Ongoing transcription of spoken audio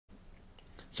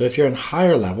So if you're in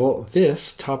higher level,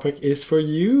 this topic is for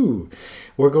you.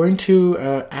 We're going to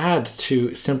add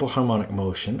to simple harmonic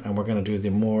motion, and we're going to do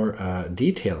the more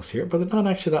details here, but they're not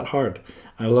actually that hard.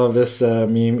 I love this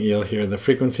meme you'll hear, the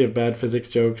frequency of bad physics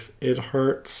jokes, it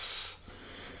hurts.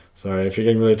 Sorry, if you're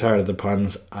getting really tired of the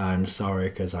puns, I'm sorry,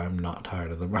 because I'm not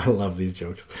tired of them. I love these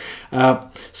jokes.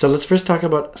 So let's first talk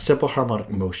about simple harmonic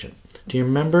motion. Do you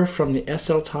remember from the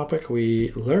SL topic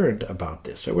we learned about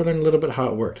this? Right? We learned a little bit how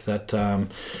it worked. That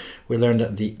we learned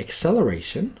that the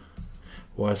acceleration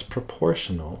was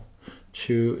proportional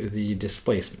to the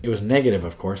displacement. It was negative,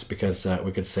 of course, because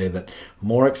we could say that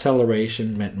more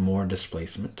acceleration meant more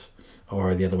displacement,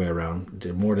 or the other way around.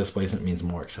 More displacement means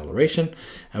more acceleration.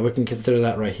 And we can consider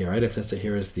that right here, right? If this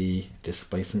here is the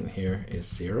displacement, here is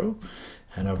 0,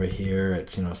 and over here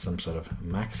it's, you know, some sort of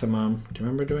maximum. Do you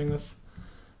remember doing this?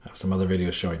 I have some other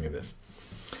videos showing you this.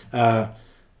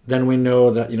 Then we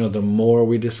know that, you know, the more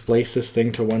we displace this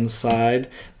thing to one side,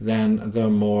 then the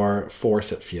more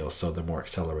force it feels, so the more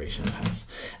acceleration it has.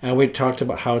 And we talked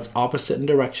about how it's opposite in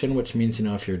direction, which means, you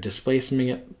know, if you're displacing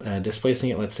it,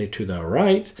 let's say to the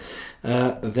right,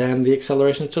 then the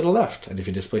acceleration is to the left. And if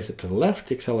you displace it to the left,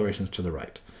 the acceleration is to the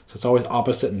right. So it's always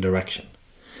opposite in direction.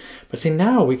 But see,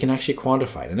 now we can actually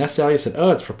quantify it. In SL, you said,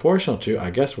 oh, it's proportional to, I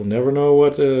guess we'll never know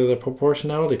what the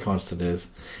proportionality constant is.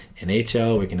 In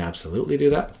HL, we can absolutely do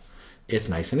that. It's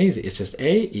nice and easy. It's just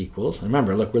A equals,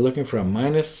 remember, look, we're looking for a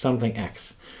minus something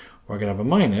X. We're going to have a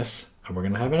minus, and we're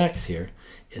going to have an X here.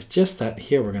 It's just that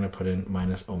here we're going to put in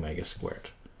minus omega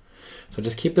squared. So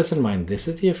just keep this in mind. This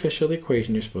is the official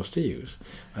equation you're supposed to use.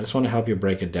 I just want to help you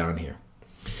break it down here.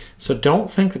 So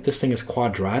don't think that this thing is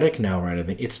quadratic now or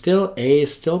anything. It's still, A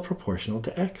is still proportional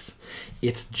to X.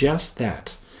 It's just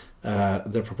that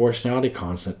the proportionality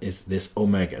constant is this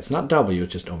omega. It's not W,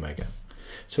 it's just omega.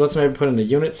 So let's maybe put in the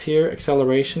units here.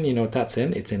 Acceleration, you know what that's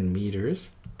in? It's in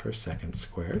meters per second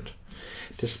squared.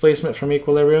 Displacement from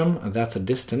equilibrium, that's a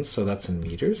distance, so that's in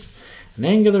meters. An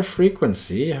angular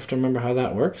frequency, you have to remember how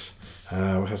that works. We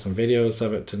have some videos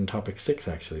of it in topic 6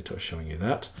 actually showing you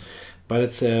that. But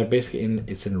it's basically in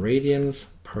radians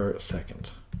per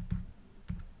second.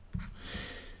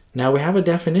 Now we have a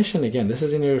definition. Again, this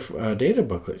is in your data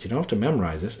booklet. You don't have to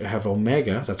memorize this. You have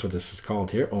omega, that's what this is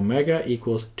called here. Omega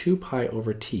equals 2 pi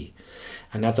over t.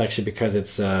 And that's actually because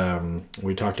it's,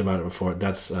 we talked about it before,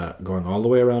 that's going all the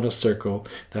way around a circle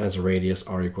that has a radius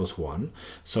r equals 1.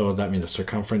 So that means the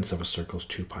circumference of a circle is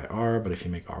 2 pi r, but if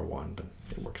you make r1, then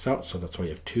it works out. So that's why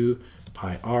you have 2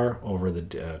 pi r over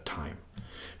the time.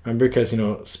 Remember, because, you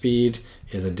know, speed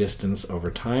is a distance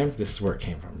over time. This is where it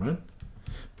came from, right?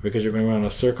 Because you're going around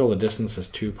a circle, the distance is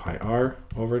 2 pi r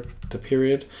over the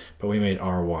period, but we made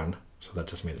r1, so that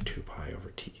just made it 2 pi over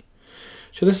t.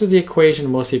 So this is the equation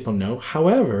most people know.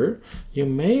 However, you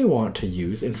may want to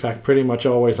use, in fact, pretty much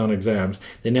always on exams,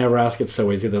 they never ask it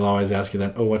so easy. They'll always ask you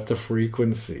then, oh, what's the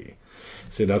frequency?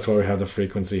 See, that's why we have the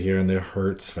frequency here and the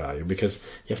hertz value, because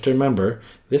you have to remember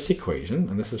this equation,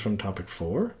 and this is from topic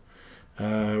 4.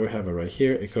 We have it right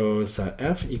here. It goes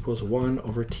F equals 1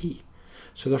 over t.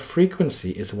 So the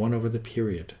frequency is 1 over the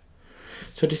period.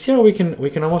 So do you see how we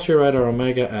can almost rewrite our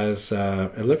omega as,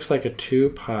 it looks like a 2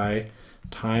 pi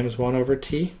times 1 over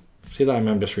t. See that?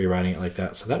 I'm just rewriting it like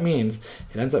that. So that means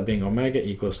it ends up being omega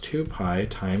equals 2 pi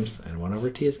times, and 1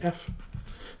 over t is F.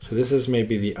 So this is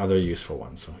maybe the other useful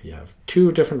one. So you have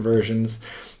two different versions,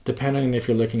 depending on if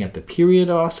you're looking at the period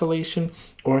of oscillation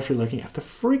or if you're looking at the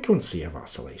frequency of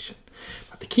oscillation.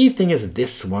 But the key thing is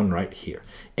this one right here.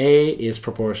 A is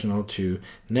proportional to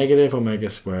negative omega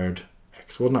squared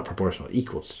x. Well, not proportional,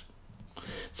 equals.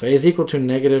 So A is equal to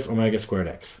negative omega squared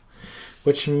x.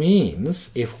 Which means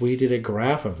if we did a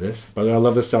graph of this, by the way, I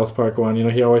love the South Park one. You know,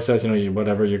 he always says, you know,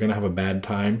 whatever, you're going to have a bad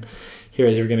time. Here,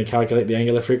 as you're going to calculate the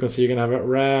angular frequency, you're going to have a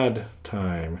rad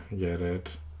time. Get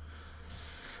it?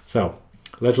 So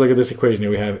let's look at this equation here.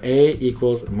 We have A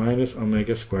equals minus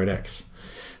omega squared x.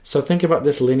 So think about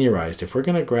this linearized. If we're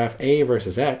going to graph A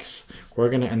versus x, we're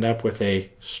going to end up with a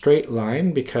straight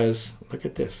line because, look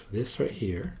at this. This right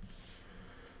here.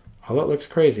 Although it looks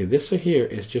crazy, this right here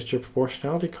is just your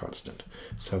proportionality constant.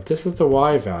 So if this is the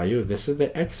y value, this is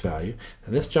the x value,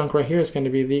 then this junk right here is going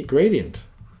to be the gradient.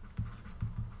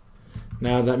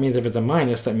 Now that means if it's a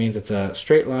minus, that means it's a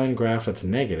straight line graph that's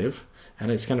negative, and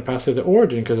it's going to pass through the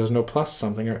origin because there's no plus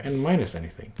something or n minus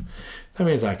anything. That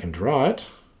means I can draw it.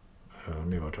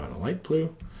 Maybe I'll draw it in a light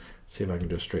blue. See if I can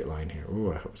do a straight line here.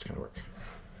 Ooh, I hope it's going to work.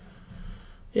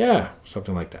 Yeah,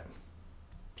 something like that.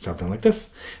 Something like this.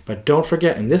 But don't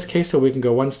forget, in this case, so we can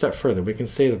go one step further. We can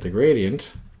say that the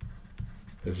gradient,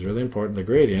 this is really important, the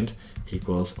gradient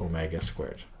equals omega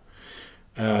squared.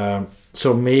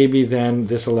 So maybe then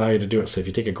this will allow you to do it. So if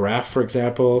you take a graph, for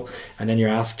example, and then you're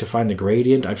asked to find the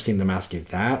gradient, I've seen them ask you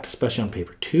that, especially on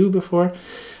paper 2 before.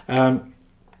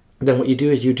 Then what you do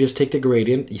is you just take the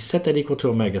gradient, you set that equal to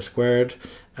omega squared.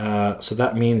 So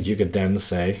that means you could then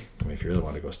say, if you really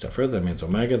want to go a step further, that means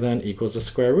omega then equals the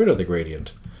square root of the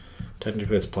gradient.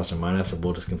 Technically it's plus or minus, but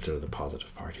we'll just consider the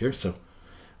positive part here. So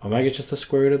omega is just the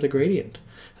square root of the gradient.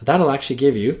 So that'll actually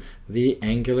give you the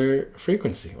angular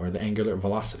frequency, or the angular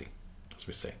velocity, as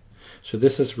we say. So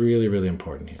this is really, really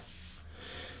important here.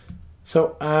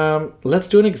 So let's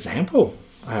do an example.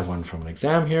 I have one from an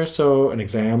exam here. So an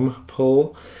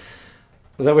example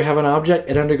that we have an object,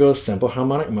 it undergoes simple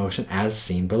harmonic motion as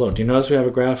seen below. Do you notice we have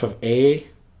a graph of A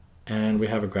and we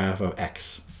have a graph of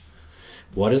X?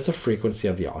 What is the frequency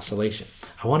of the oscillation?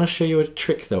 I want to show you a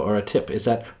trick though, or a tip, is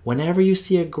that whenever you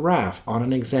see a graph on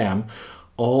an exam,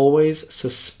 always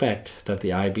suspect that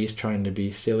the IB is trying to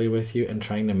be silly with you and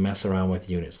trying to mess around with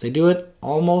units. They do it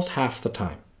almost half the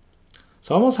time.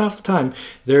 So almost half the time,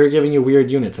 they're giving you weird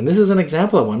units. And this is an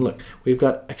example of one. Look, we've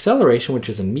got acceleration, which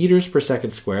is in meters per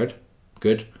second squared.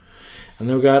 Good. And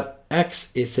then we've got X,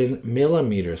 it's in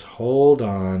millimeters. Hold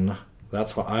on.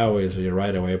 That's why I always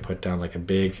right away put down like a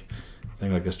big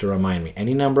thing like this to remind me.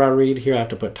 Any number I read here, I have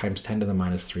to put times 10 to the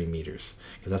minus 3 meters,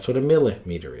 because that's what a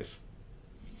millimeter is.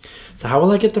 So how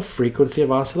will I get the frequency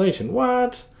of oscillation?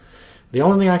 What? The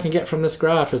only thing I can get from this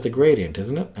graph is the gradient,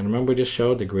 isn't it? And remember we just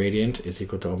showed the gradient is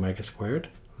equal to omega squared.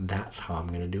 That's how I'm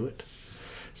going to do it.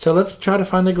 So let's try to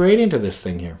find the gradient of this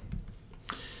thing here.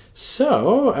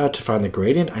 So to find the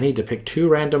gradient, I need to pick 2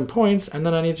 random points, and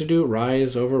then I need to do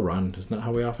rise over run. Isn't that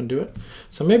how we often do it?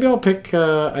 So maybe I'll pick,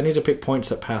 I need to pick points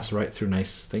that pass right through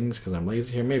nice things because I'm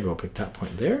lazy here. Maybe I'll pick that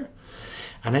point there.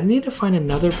 And I need to find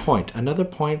another point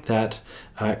that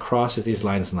crosses these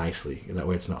lines nicely. That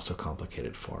way it's not so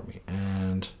complicated for me.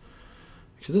 And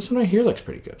actually this one right here looks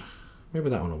pretty good. Maybe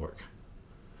that one will work.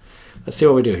 Let's see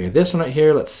what we do here. This one right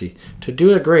here, let's see. To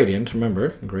do a gradient,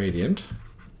 remember, gradient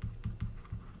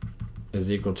is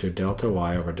equal to delta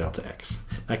y over delta x.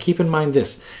 Now keep in mind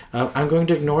this. I'm going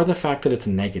to ignore the fact that it's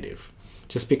negative.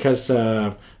 Just because,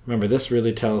 remember, this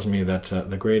really tells me that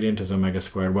the gradient is omega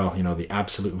squared. Well, you know, the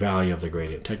absolute value of the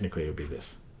gradient, technically it would be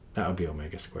this. That would be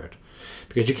omega squared.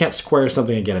 Because you can't square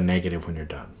something and get a negative when you're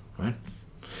done, right?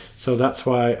 So that's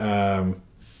why,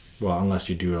 well, unless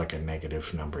you do like a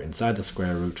negative number inside the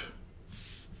square root.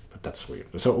 But that's weird.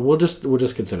 So we'll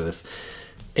just consider this.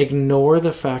 Ignore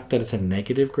the fact that it's a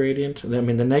negative gradient. I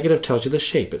mean, the negative tells you the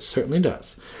shape. It certainly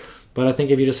does. But I think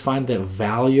if you just find the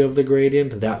value of the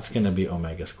gradient, that's going to be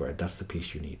omega squared. That's the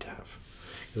piece you need to have.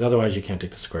 Because otherwise you can't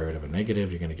take the square root of a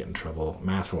negative. You're going to get in trouble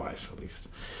math-wise, at least.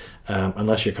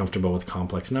 Unless you're comfortable with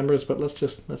complex numbers. But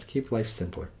let's keep life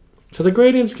simpler. So the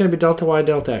gradient is going to be delta y,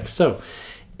 delta x. So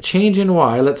change in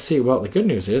y, let's see. Well, the good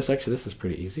news is, actually, this is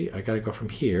pretty easy. I got to go from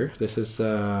here. This is,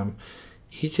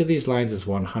 each of these lines is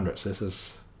 100. So this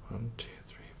is 1, 2,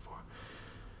 3, 4.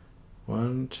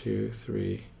 1, 2,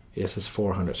 3. Yes, it's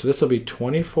 400. So this will be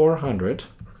 2400.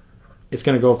 It's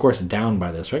going to go, of course, down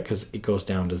by this, right? Because it goes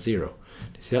down to 0. Do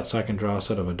you see that? So I can draw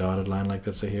sort of a dotted line like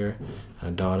this here, and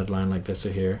a dotted line like this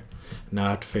here. Now I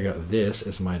have to figure out this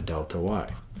is my delta y.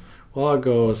 Well, it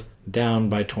goes down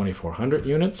by 2400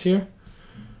 units here.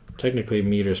 Technically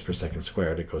meters per second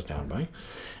squared it goes down by.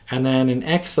 And then in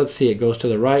x, let's see, it goes to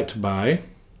the right by,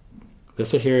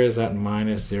 this here is at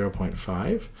minus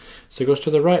 0.5. So it goes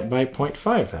to the right by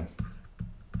 0.5 then.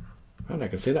 And I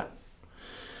can see that.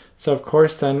 So of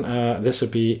course then this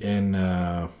would be in,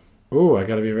 ooh, I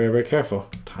gotta be very, very careful.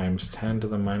 Times 10 to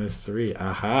the minus 3.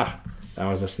 Aha! That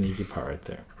was a sneaky part right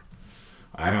there.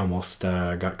 I almost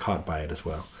got caught by it as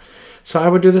well. So I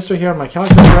would do this right here on my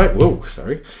calculator, right? Whoa,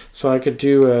 sorry. So I could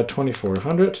do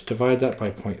 2400, divide that by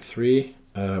 0.3,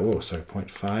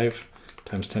 0.5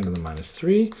 times 10 to the minus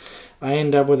 3. I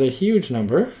end up with a huge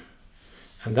number,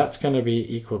 and that's going to be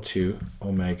equal to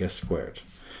omega squared.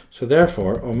 So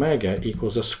therefore, omega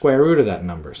equals the square root of that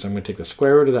number. So I'm going to take the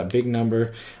square root of that big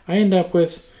number. I end up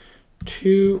with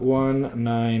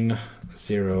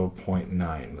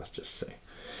 2190.9, let's just say.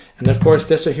 And of course,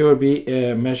 this right here would be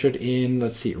measured in,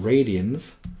 let's see,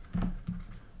 radians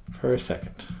per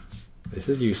second. This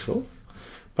is useful.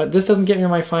 But this doesn't get me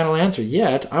my final answer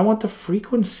yet. I want the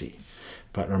frequency.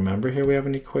 But remember here we have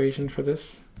an equation for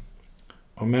this.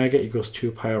 Omega equals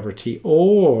 2 pi over t,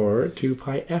 or 2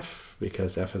 pi f,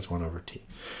 because f is 1 over t.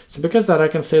 So because of that, I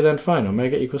can say then, fine,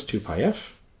 omega equals 2 pi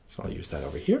f. So I'll use that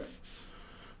over here.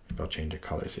 Maybe I'll change the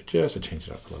colors here just to change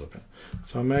it up a little bit.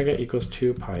 So omega equals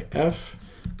 2 pi f.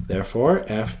 Therefore,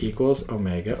 f equals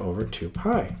omega over 2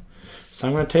 pi. So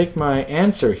I'm going to take my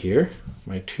answer here,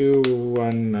 my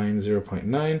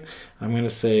 2190.9. I'm going to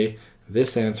say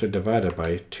this answer divided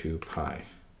by 2 pi.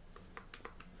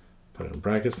 Put it in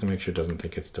brackets to make sure it doesn't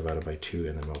think it's divided by 2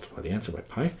 and then multiply the answer by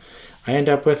pi. I end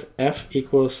up with F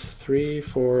equals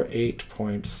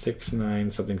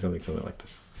 348.69 something like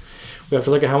this. We have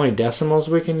to look at how many decimals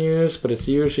we can use, but it's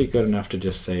usually good enough to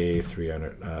just say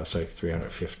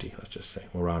 350, let's just say.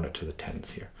 We'll round it to the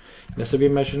tens here. And this would be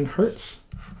measured in hertz.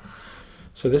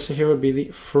 So this here would be the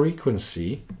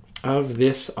frequency of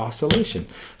this oscillation.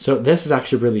 So this is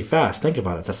actually really fast. Think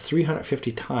about it. That's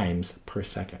 350 times per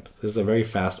second. This is a very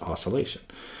fast oscillation.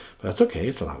 But that's okay.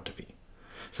 It's allowed to be.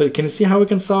 So can you see how we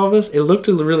can solve this? It looked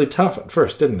really tough at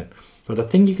first, didn't it? But the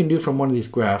thing you can do from one of these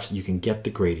graphs, you can get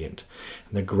the gradient.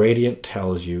 And the gradient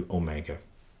tells you omega.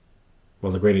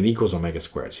 Well, the gradient equals omega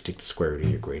squared. So you take the square root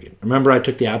of your gradient. Remember, I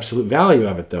took the absolute value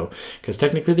of it, though, because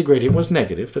technically the gradient was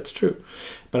negative. That's true.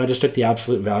 But I just took the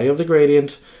absolute value of the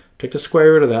gradient, took the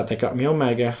square root of that. That got me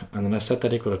omega. And then I set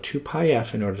that equal to 2 pi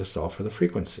f in order to solve for the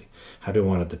frequency. How do we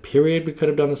want it? The period, we could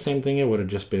have done the same thing. It would have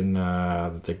just been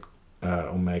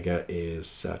omega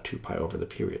is 2 pi over the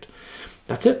period.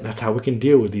 That's it. That's how we can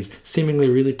deal with these seemingly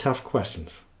really tough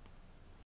questions.